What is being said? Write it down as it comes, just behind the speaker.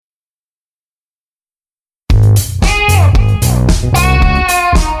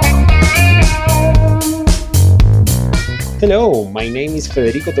Hello, my name is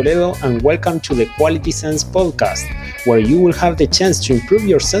Federico Toledo and welcome to the Quality Sense podcast, where you will have the chance to improve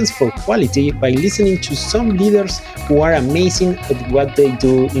your sense for quality by listening to some leaders who are amazing at what they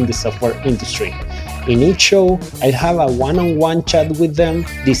do in the software industry. In each show, I'll have a one-on-one chat with them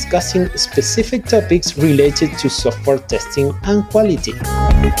discussing specific topics related to software testing and quality.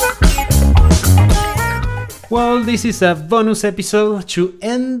 Well, this is a bonus episode to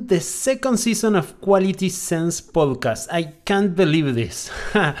end the second season of Quality Sense podcast. I can't believe this.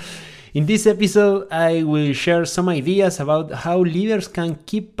 In this episode, I will share some ideas about how leaders can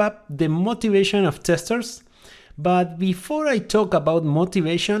keep up the motivation of testers. But before I talk about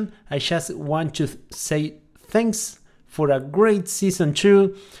motivation, I just want to say thanks for a great season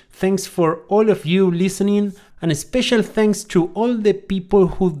 2. Thanks for all of you listening. And a special thanks to all the people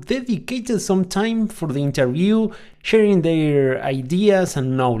who dedicated some time for the interview, sharing their ideas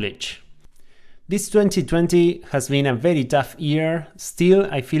and knowledge. This 2020 has been a very tough year. Still,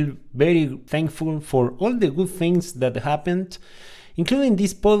 I feel very thankful for all the good things that happened, including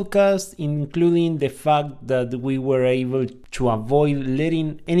this podcast, including the fact that we were able to avoid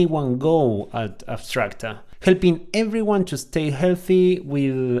letting anyone go at Abstracta, helping everyone to stay healthy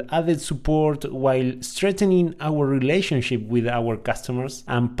with added support while strengthening our relationship with our customers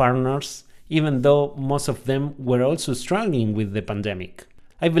and partners, even though most of them were also struggling with the pandemic.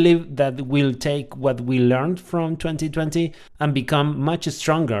 I believe that we'll take what we learned from 2020 and become much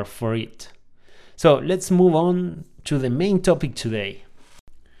stronger for it. So let's move on to the main topic today.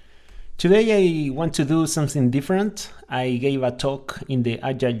 Today I want to do something different. I gave a talk in the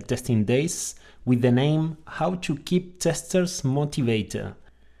Agile Testing Days with the name How to Keep Testers Motivated.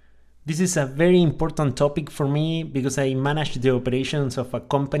 This is a very important topic for me because I manage the operations of a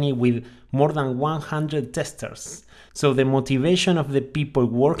company with more than 100 testers. So the motivation of the people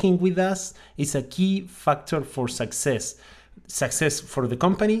working with us is a key factor for success. Success for the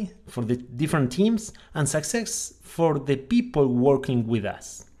company, for the different teams, and success for the people working with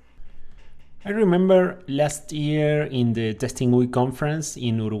us. I remember last year in the Testing Week conference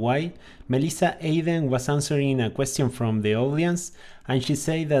in Uruguay, Melissa Aiden was answering a question from the audience, and she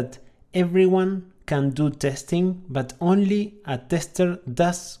said that everyone can do testing, but only a tester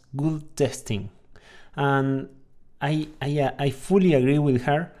does good testing. And I fully agree with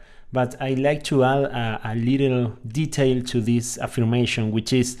her, but I like to add a little detail to this affirmation,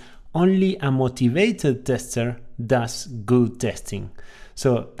 which is only a motivated tester does good testing.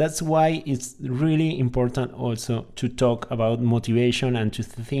 So that's why it's really important also to talk about motivation and to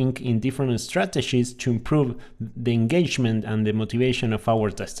think in different strategies to improve the engagement and the motivation of our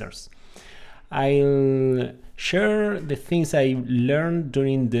testers. I'll share the things I learned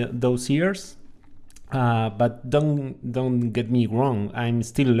during those years, but don't get me wrong. I'm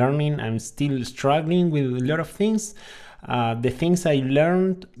still learning. I'm still struggling with a lot of things. The things I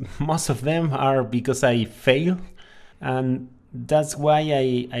learned, most of them are because I failed, and that's why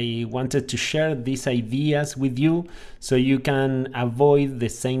I wanted to share these ideas with you so you can avoid the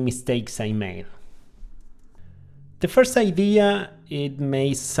same mistakes I made. The first idea, it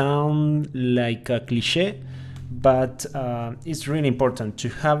may sound like a cliche, but it's really important to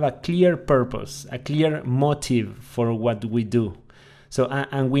have a clear purpose, a clear motive for what we do. So,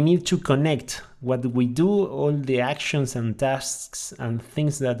 and we need to connect what we do, all the actions and tasks and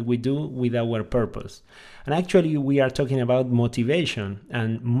things that we do with our purpose. And actually, we are talking about motivation,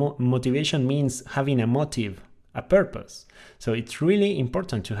 and motivation means having a motive, a purpose. So it's really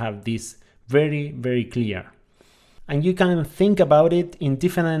important to have this very, very clear. And you can think about it in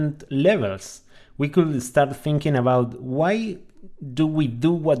different levels. We could start thinking about why do we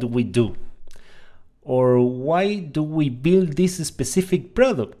do what we do? Or why do we build this specific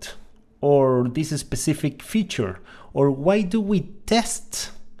product? Or this specific feature? Or why do we test?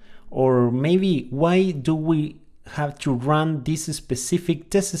 Or maybe why do we have to run this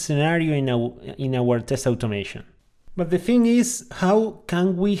specific test scenario in our test automation? But the thing is, how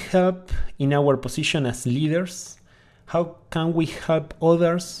can we help in our position as leaders? How can we help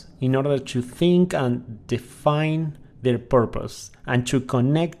others in order to think and define their purpose and to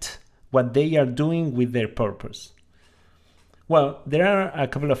connect what they are doing with their purpose? Well, there are a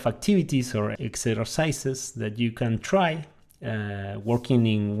couple of activities or exercises that you can try working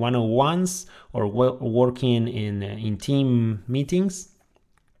in one-on-ones or working in team meetings.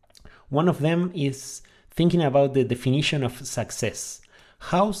 One of them is thinking about the definition of success.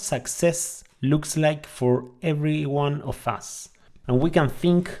 How success looks like for every one of us. And we can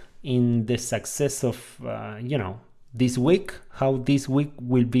think in the success of, this week, how this week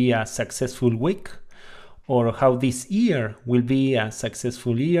will be a successful week, or how this year will be a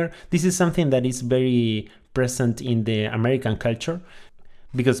successful year. This is something that is very present in the American culture,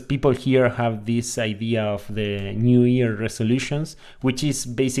 because people here have this idea of the New Year resolutions, which is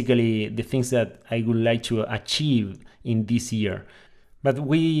basically the things that I would like to achieve in this year. But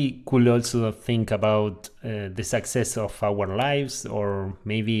we could also think about the success of our lives, or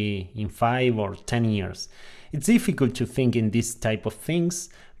maybe in 5 or 10 years. It's difficult to think in this type of things,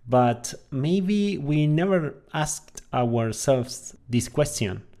 but maybe we never asked ourselves this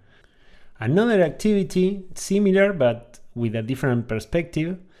question. Another activity, similar but with a different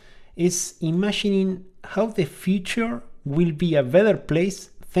perspective, is imagining how the future will be a better place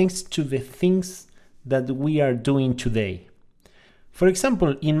thanks to the things that we are doing today. For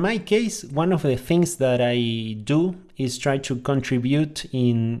example, in my case, one of the things that I do is try to contribute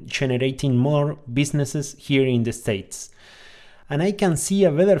in generating more businesses here in the States. And I can see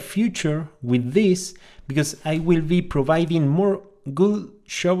a better future with this because I will be providing more good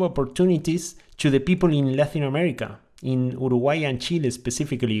job opportunities to the people in Latin America, in Uruguay and Chile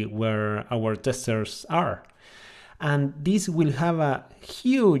specifically, where our testers are. And this will have a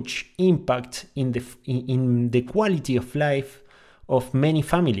huge impact in the quality of life of many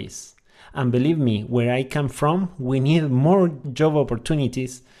families. And believe me, where I come from, we need more job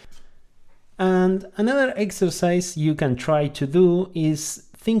opportunities. And another exercise you can try to do is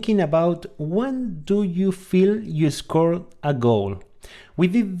thinking about when do you feel you scored a goal. We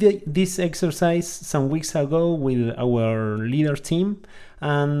did this exercise some weeks ago with our leader team,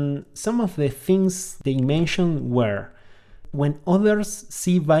 and some of the things they mentioned were when others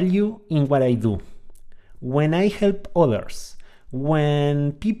see value in what I do, when I help others,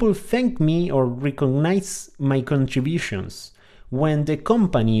 when people thank me or recognize my contributions, when the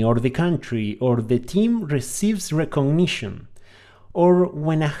company or the country or the team receives recognition, or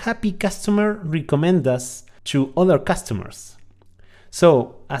when a happy customer recommends us to other customers.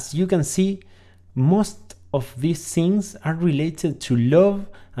 So, as you can see, most of these things are related to love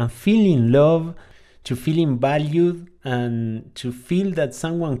and feeling love, to feeling valued, and to feel that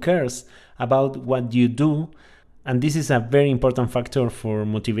someone cares about what you do. And this is a very important factor for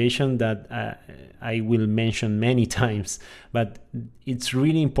motivation that I will mention many times, but it's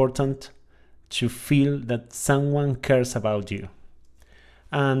really important to feel that someone cares about you.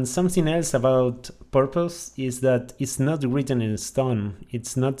 And something else about purpose is that it's not written in stone,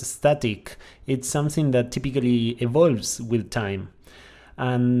 it's not static, it's something that typically evolves with time.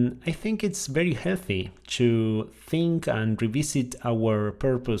 And I think it's very healthy to think and revisit our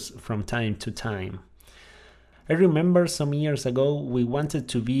purpose from time to time. I remember some years ago we wanted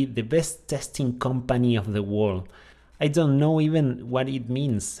to be the best testing company of the world. I don't know even what it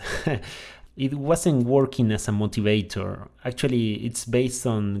means. It wasn't working as a motivator. Actually, it's based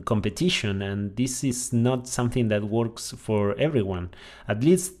on competition, and this is not something that works for everyone, at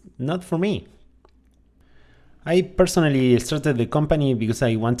least not for me. I personally started the company because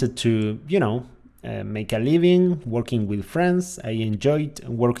I wanted to, make a living working with friends. I enjoyed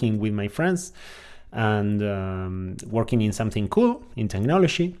working with my friends and working in something cool in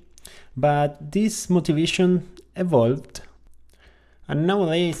technology, but this motivation evolved, and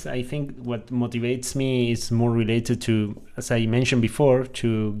nowadays I think what motivates me is more related to, as I mentioned before,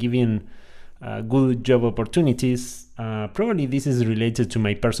 to giving good job opportunities. Probably this is related to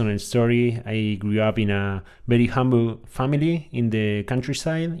my personal story. I grew up in a very humble family in the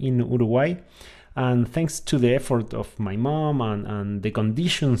countryside in Uruguay. And thanks to the effort of my mom and the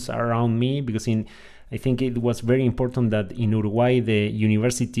conditions around me, because I think it was very important that in Uruguay the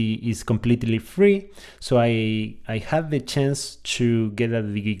university is completely free. So I had the chance to get a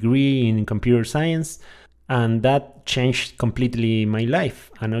degree in computer science, and that changed completely my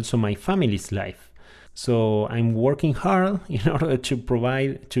life and also my family's life. So I'm working hard in order to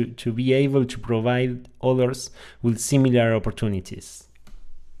provide, to be able to provide others with similar opportunities.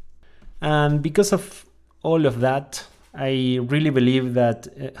 And because of all of that, I really believe that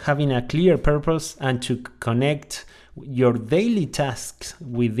having a clear purpose and to connect your daily tasks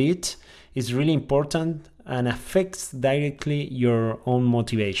with it is really important and affects directly your own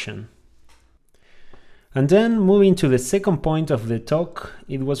motivation. And then moving to the second point of the talk,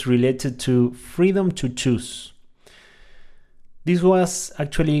 it was related to freedom to choose. This was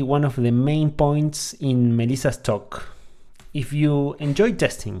actually one of the main points in Melissa's talk. If you enjoy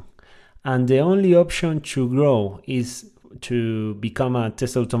testing, and the only option to grow is to become a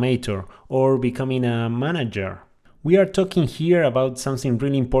test automator or becoming a manager, we are talking here about something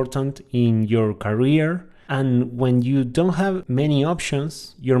really important in your career. And when you don't have many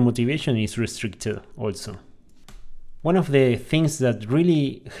options, your motivation is restricted also. One of the things that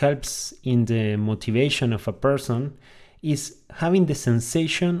really helps in the motivation of a person is having the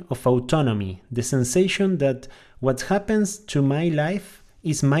sensation of autonomy, the sensation that what happens to my life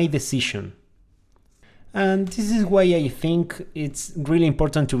is my decision. And this is why I think it's really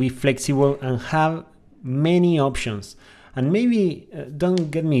important to be flexible and have many options. And maybe, don't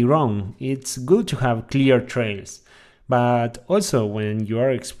get me wrong, it's good to have clear trails. But also, when you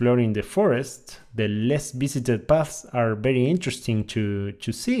are exploring the forest, the less visited paths are very interesting to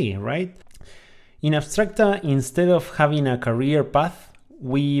see, right? In Abstracta, instead of having a career path,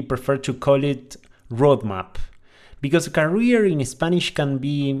 we prefer to call it roadmap. Because career in Spanish can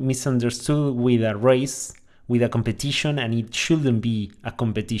be misunderstood with a race, with a competition, and it shouldn't be a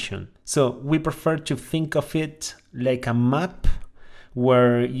competition. So we prefer to think of it like a map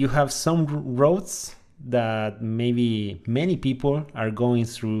where you have some roads that maybe many people are going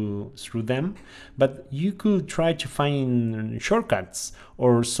through them, but you could try to find shortcuts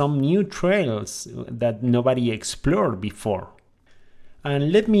or some new trails that nobody explored before.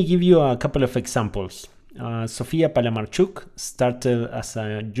 And let me give you a couple of examples. Sofia Palamarchuk started as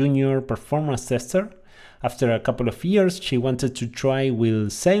a junior performance tester. After a couple of years, she wanted to try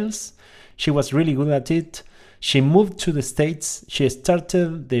with sales. She was really good at it. She moved to the States. She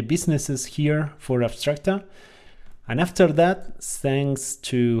started the businesses here for Abstracta. And after that, thanks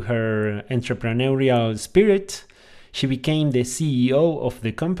to her entrepreneurial spirit, she became the CEO of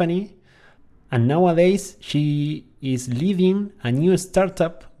the company. And nowadays, she is leading a new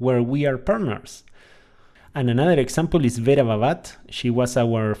startup where we are partners. And another example is Vera Babat. She was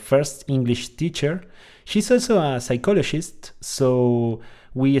our first English teacher. She's also a psychologist, so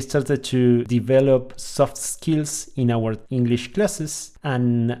we started to develop soft skills in our English classes.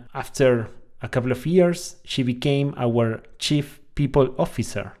 And after a couple of years, she became our chief people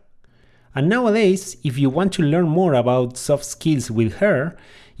officer. And nowadays, if you want to learn more about soft skills with her,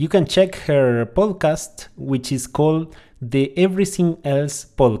 you can check her podcast, which is called the Everything Else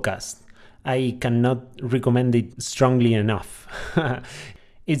Podcast. I cannot recommend it strongly enough.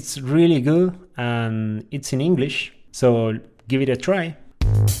 It's really good and it's in English, so give it a try.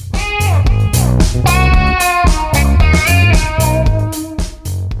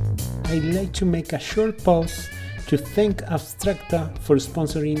 I'd like to make a short pause to thank Abstracta for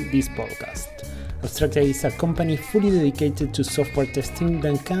sponsoring this podcast. Abstracta is a company fully dedicated to software testing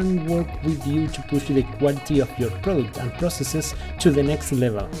that can work with you to push the quality of your product and processes to the next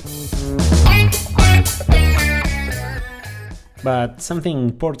level. But something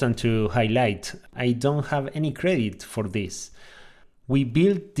important to highlight, I don't have any credit for this. We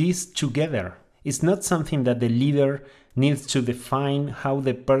built this together. It's not something that the leader needs to define how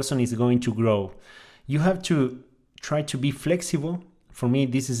the person is going to grow. You have to try to be flexible. For me,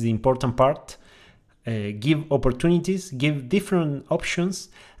 this is the important part. Give opportunities, give different options,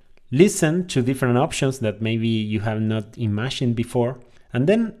 listen to different options that maybe you have not imagined before, and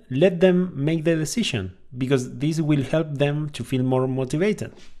then let them make the decision, because this will help them to feel more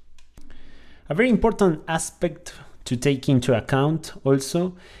motivated. A very important aspect to take into account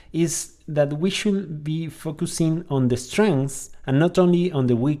also is that we should be focusing on the strengths and not only on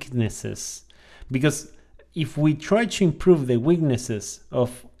the weaknesses, because if we try to improve the weaknesses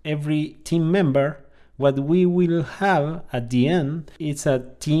of every team member, what we will have at the end is a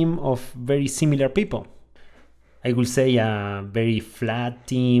team of very similar people. I would say a very flat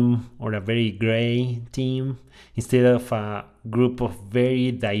team or a very gray team instead of a group of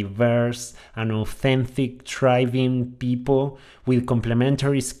very diverse and authentic, thriving people with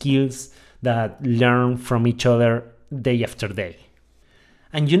complementary skills that learn from each other day after day.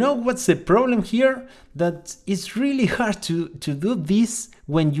 And you know what's the problem here? That it's really hard to do this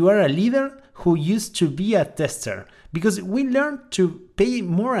when you are a leader who used to be a tester, because we learn to pay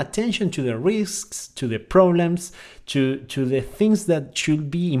more attention to the risks, to the problems, to the things that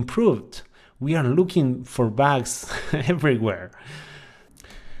should be improved. We are looking for bugs everywhere.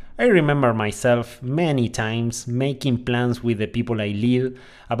 I remember myself many times making plans with the people I lead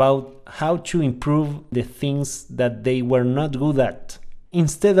about how to improve the things that they were not good at,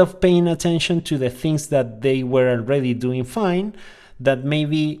 instead of paying attention to the things that they were already doing fine, that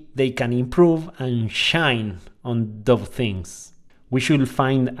maybe they can improve and shine on those things. We should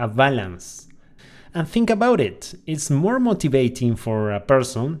find a balance. And think about it. It's more motivating for a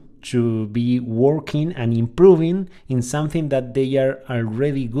person to be working and improving in something that they are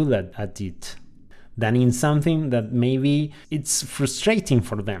already good at it, than in something that maybe it's frustrating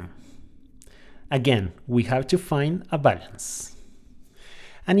for them. Again, we have to find a balance.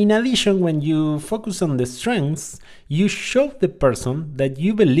 And in addition, when you focus on the strengths, you show the person that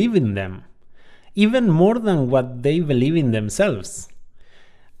you believe in them, even more than what they believe in themselves.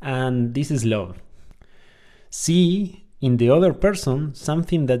 And this is love. See in the other person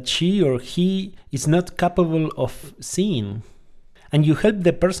something that she or he is not capable of seeing, and you help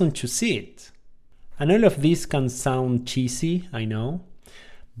the person to see it. And all of this can sound cheesy, I know,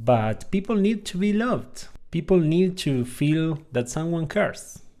 but people need to be loved. People need to feel that someone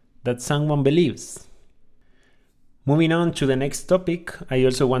cares, that someone believes. Moving on to the next topic, I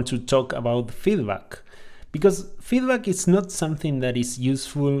also want to talk about feedback, because feedback is not something that is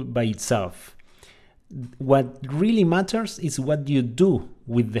useful by itself. What really matters is what you do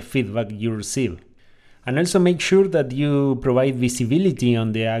with the feedback you receive. And also make sure that you provide visibility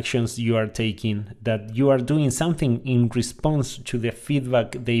on the actions you are taking, that you are doing something in response to the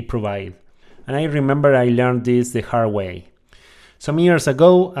feedback they provide. And I remember I learned this the hard way. Some years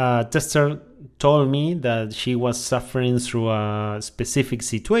ago, a tester told me that she was suffering through a specific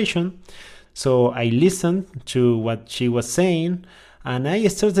situation. So I listened to what she was saying and I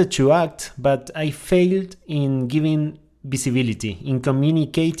started to act, but I failed in giving visibility, in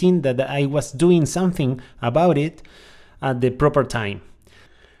communicating that I was doing something about it at the proper time.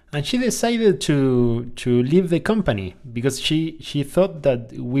 And she decided to leave the company because she thought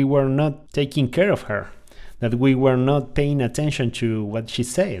that we were not taking care of her, that we were not paying attention to what she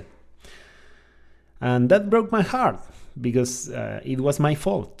said. And that broke my heart because it was my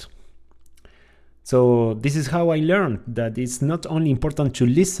fault. So this is how I learned that it's not only important to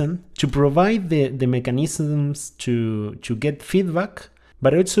listen, to provide the mechanisms to get feedback,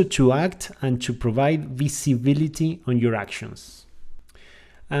 but also to act and to provide visibility on your actions.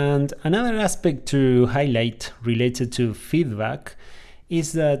 And another aspect to highlight related to feedback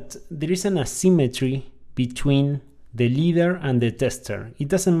is that there is an asymmetry between the leader and the tester. It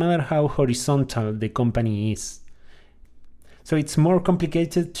doesn't matter how horizontal the company is. So it's more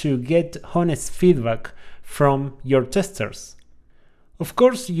complicated to get honest feedback from your testers. Of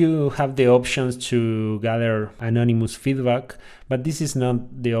course, you have the options to gather anonymous feedback, but this is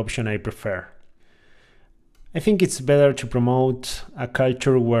not the option I prefer. I think it's better to promote a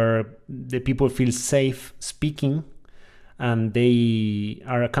culture where the people feel safe speaking and they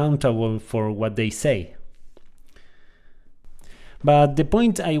are accountable for what they say. But the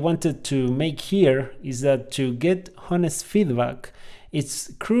point I wanted to make here is that to get honest feedback,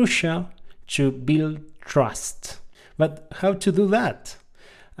 it's crucial to build trust. But how to do that?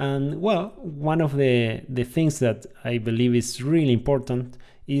 And well, one of the things that I believe is really important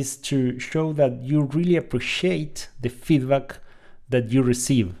is to show that you really appreciate the feedback that you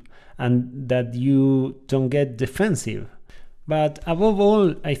receive and that you don't get defensive. But above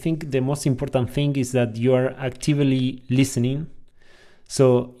all, I think the most important thing is that you are actively listening.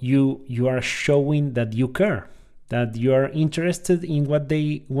 So you are showing that you care, that you are interested in what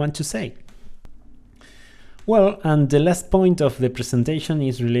they want to say. Well, and the last point of the presentation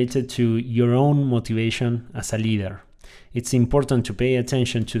is related to your own motivation as a leader. It's important to pay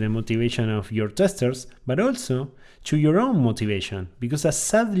attention to the motivation of your testers, but also to your own motivation, because a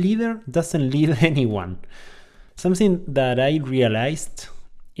sad leader doesn't lead anyone. Something that I realized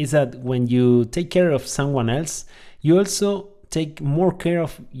is that when you take care of someone else, you also take more care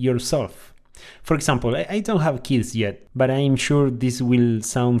of yourself. For example, I don't have kids yet, but I am sure this will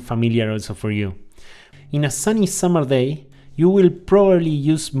sound familiar also for you. In a sunny summer day, you will probably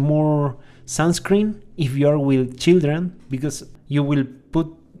use more sunscreen if you are with children, because you will put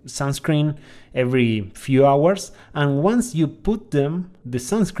sunscreen every few hours, and once you put them, the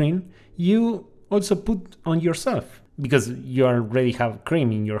sunscreen, you also put on yourself, because you already have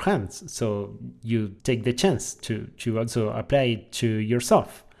cream in your hands, so you take the chance to also apply it to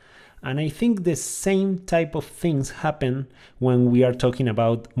yourself. And I think the same type of things happen when we are talking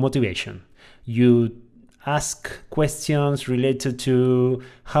about motivation. You ask questions related to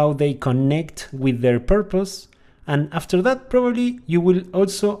how they connect with their purpose, and after that probably you will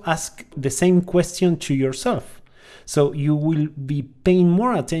also ask the same question to yourself. So you will be paying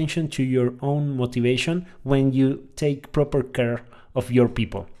more attention to your own motivation when you take proper care of your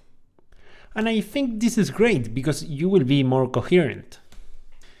people. And I think this is great because you will be more coherent.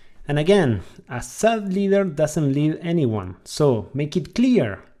 And again, a sad leader doesn't lead anyone. So make it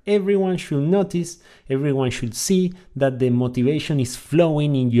clear. Everyone should notice, everyone should see that the motivation is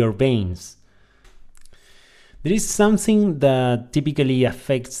flowing in your veins. There is something that typically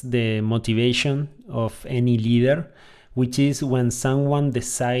affects the motivation of any leader, which is when someone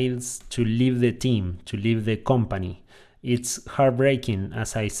decides to leave the team, to leave the company. It's heartbreaking,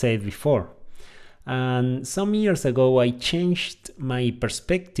 as I said before. And some years ago, I changed my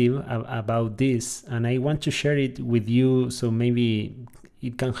perspective about this, and I want to share it with you so maybe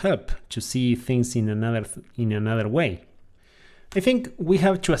it can help to see things in another way. I think we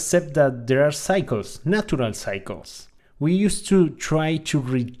have to accept that there are cycles, natural cycles. We used to try to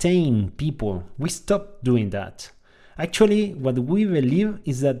retain people. We stopped doing that. Actually, what we believe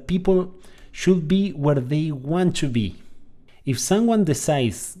is that people should be where they want to be. If someone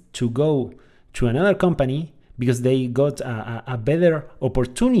decides to go to another company because they got a better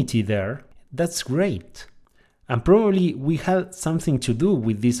opportunity there, that's great. And probably we had something to do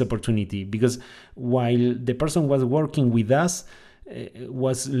with this opportunity, because while the person was working with us,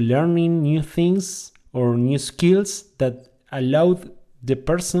 was learning new things or new skills that allowed the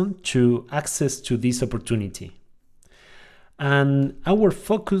person to access to this opportunity. And our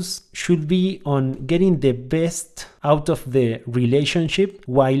focus should be on getting the best out of the relationship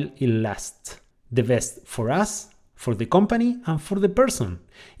while it lasts. The best for us, for the company, and for the person.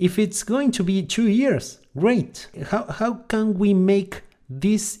 If it's going to be 2 years, great. How can we make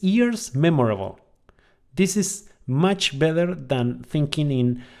these years memorable? This is much better than thinking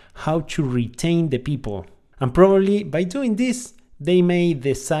in how to retain the people. And probably by doing this, they may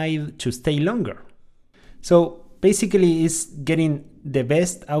decide to stay longer. So basically, it's getting the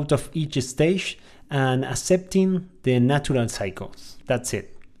best out of each stage and accepting the natural cycles. That's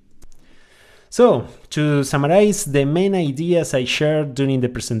it. So, to summarize the main ideas I shared during the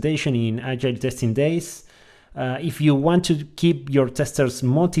presentation in Agile Testing Days, if you want to keep your testers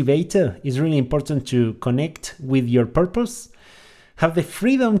motivated, it's really important to connect with your purpose, have the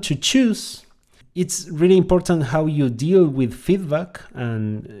freedom to choose. It's really important how you deal with feedback,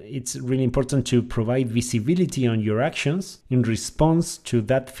 and it's really important to provide visibility on your actions in response to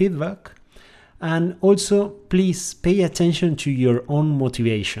that feedback. And also, please pay attention to your own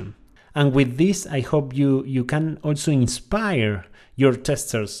motivation. And with this, I hope you can also inspire your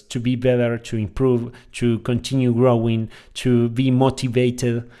testers to be better, to improve, to continue growing, to be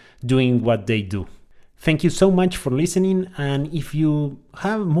motivated doing what they do. Thank you so much for listening. And if you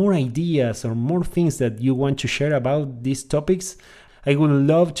have more ideas or more things that you want to share about these topics, I would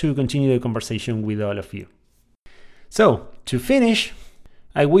love to continue the conversation with all of you. So, to finish,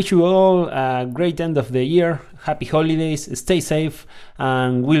 I wish you all a great end of the year. Happy holidays, stay safe,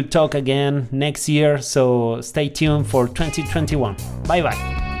 and we'll talk again next year. So stay tuned for 2021.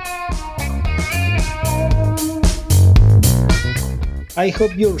 Bye-bye. I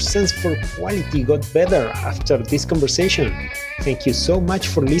hope your sense for quality got better after this conversation. Thank you so much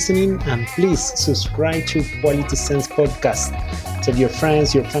for listening, and please subscribe to Quality Sense Podcast. Tell your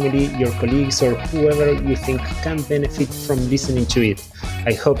friends, your family, your colleagues, or whoever you think can benefit from listening to it.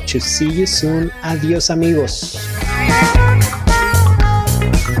 I hope to see you soon. Adios, amigos.